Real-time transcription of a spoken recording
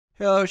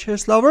Hello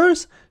chess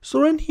lovers,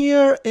 Soren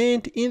here,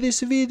 and in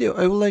this video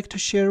I would like to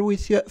share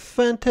with you a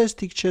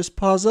fantastic chess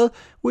puzzle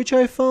which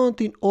I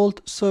found in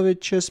old Soviet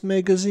chess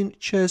magazine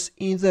Chess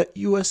in the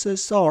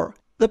USSR.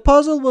 The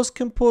puzzle was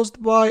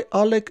composed by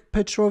Oleg,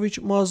 Petrovich,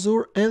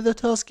 Mazur, and the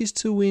task is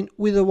to win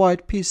with the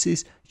white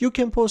pieces. You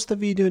can pause the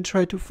video and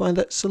try to find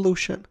the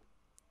solution.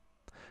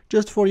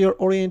 Just for your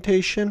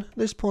orientation,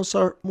 these pawns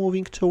are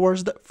moving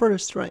towards the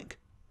first rank.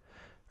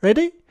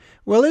 Ready?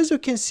 Well, as you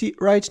can see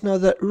right now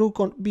the rook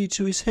on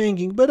b2 is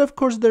hanging, but of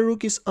course the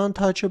rook is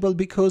untouchable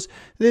because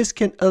this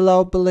can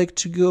allow black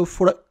to go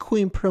for a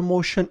queen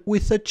promotion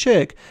with a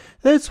check.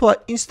 That's why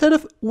instead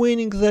of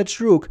winning that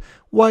rook,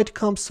 white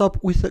comes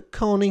up with a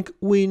cunning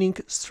winning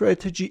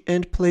strategy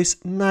and plays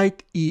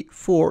knight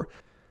e4.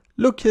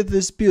 Look at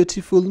this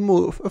beautiful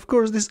move. Of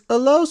course, this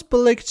allows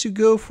black to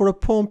go for a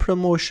pawn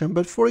promotion,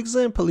 but for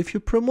example, if you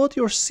promote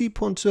your c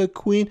pawn to a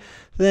queen,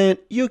 then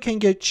you can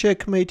get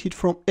checkmated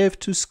from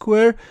f2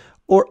 square,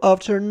 or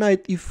after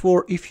knight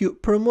e4, if you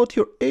promote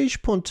your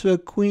h pawn to a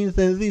queen,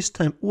 then this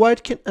time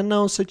white can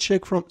announce a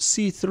check from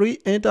c3,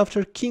 and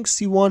after king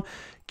c1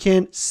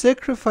 can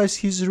sacrifice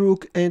his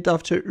rook, and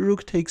after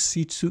rook takes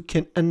c2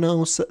 can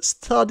announce a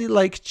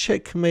study-like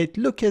checkmate.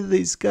 Look at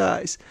these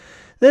guys.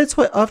 That's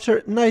why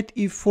after knight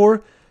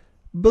e4,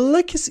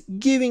 black is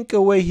giving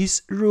away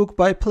his rook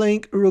by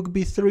playing rook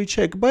b3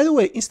 check. By the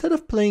way, instead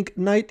of playing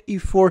knight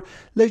e4,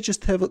 let's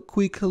just have a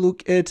quick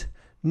look at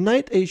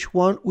knight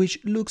h1, which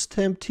looks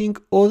tempting,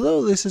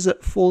 although this is a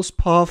false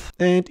path,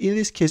 and in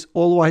this case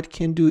all white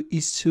can do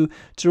is to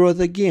draw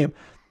the game.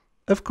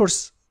 Of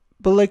course,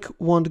 black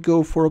won't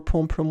go for a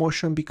pawn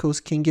promotion because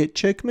can get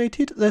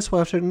checkmated. That's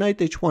why after knight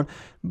h1,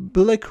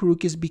 black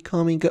rook is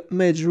becoming a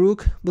mad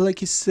rook.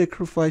 Black is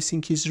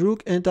sacrificing his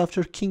rook, and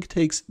after king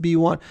takes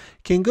b1,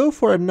 can go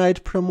for a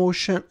knight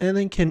promotion and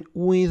then can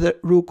win the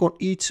rook on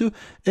e2,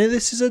 and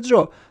this is a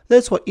draw.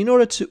 That's why in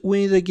order to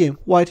win the game,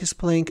 white is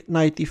playing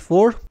knight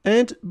e4,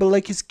 and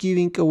black is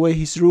giving away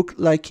his rook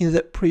like in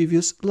the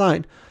previous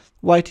line.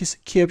 White is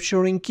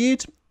capturing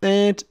it,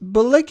 and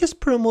black is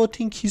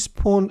promoting his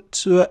pawn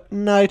to a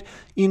knight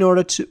in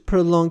order to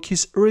prolong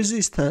his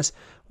resistance.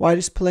 White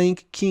is playing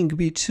king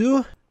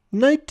b2,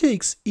 knight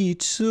takes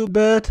e2,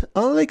 but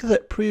unlike the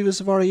previous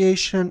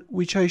variation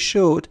which I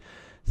showed,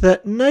 the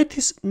knight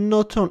is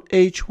not on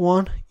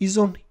h1, is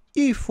on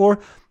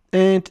e4,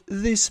 and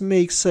this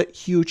makes a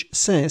huge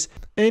sense.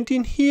 And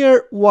in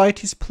here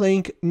white is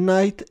playing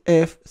knight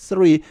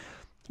f3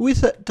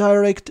 with a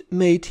direct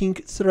mating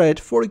threat.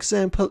 For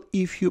example,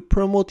 if you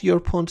promote your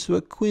pawn to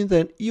a queen,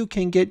 then you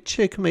can get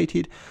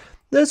checkmated.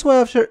 That's why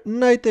after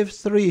knight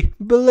f3,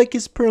 black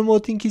is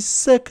promoting his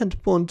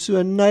second pawn to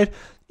a knight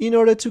in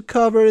order to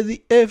cover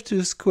the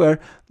f2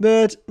 square.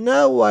 But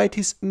now white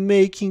is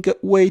making a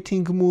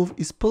waiting move,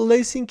 is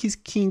placing his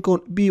king on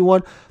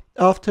b1,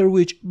 after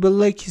which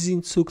black is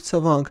in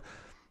zugzwang.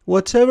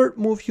 Whatever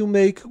move you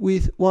make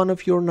with one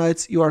of your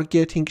knights, you are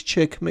getting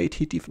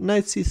checkmated. If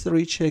knight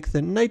c3 check,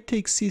 then knight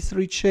takes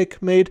c3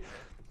 checkmate.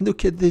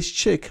 Look at this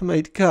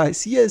checkmate,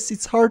 guys. Yes,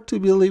 it's hard to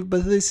believe,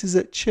 but this is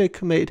a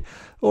checkmate.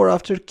 Or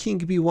after king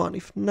b1,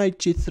 if knight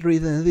g3,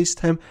 then this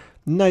time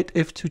knight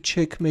f2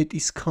 checkmate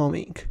is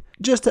coming.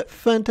 Just a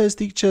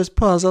fantastic chess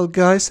puzzle,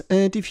 guys,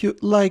 and if you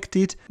liked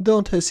it,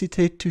 don't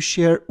hesitate to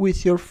share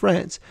with your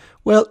friends.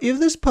 Well, if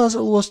this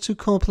puzzle was too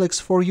complex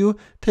for you,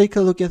 take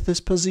a look at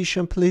this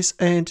position please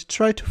and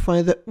try to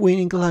find the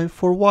winning line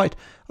for white.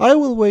 I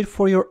will wait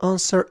for your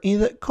answer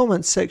in the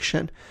comment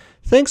section.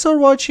 Thanks for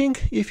watching.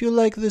 If you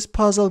like this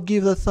puzzle,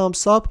 give a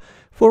thumbs up.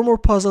 For more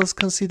puzzles,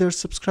 consider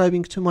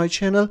subscribing to my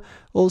channel.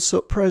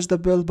 Also, press the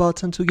bell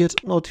button to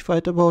get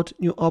notified about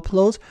new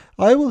uploads.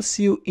 I will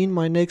see you in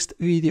my next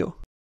video.